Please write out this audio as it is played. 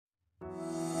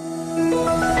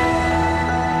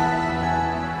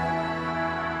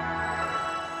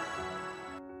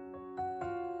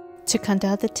To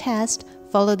conduct the test,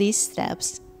 follow these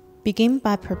steps. Begin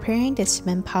by preparing the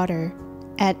cement powder.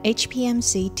 Add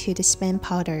HPMC to the cement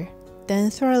powder. Then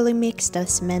thoroughly mix the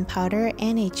cement powder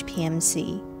and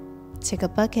HPMC. Take a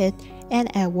bucket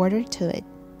and add water to it.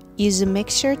 Use the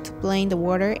mixture to blend the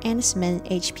water and cement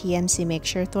HPMC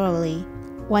mixture thoroughly.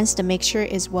 Once the mixture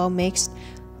is well mixed,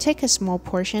 take a small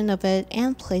portion of it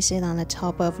and place it on the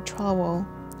top of a towel.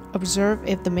 Observe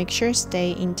if the mixture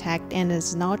stays intact and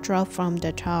does not drop from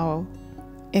the towel.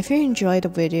 If you enjoyed the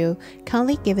video,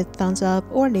 kindly give it a thumbs up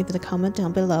or leave a comment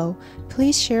down below.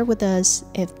 Please share with us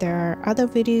if there are other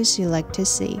videos you'd like to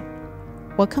see.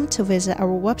 Welcome to visit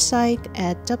our website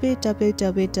at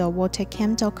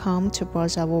www.WOTAIchem.com to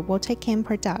browse our WOTAIchem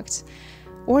products,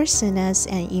 or send us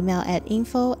an email at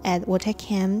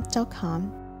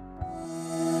info@WOTAIchem.com.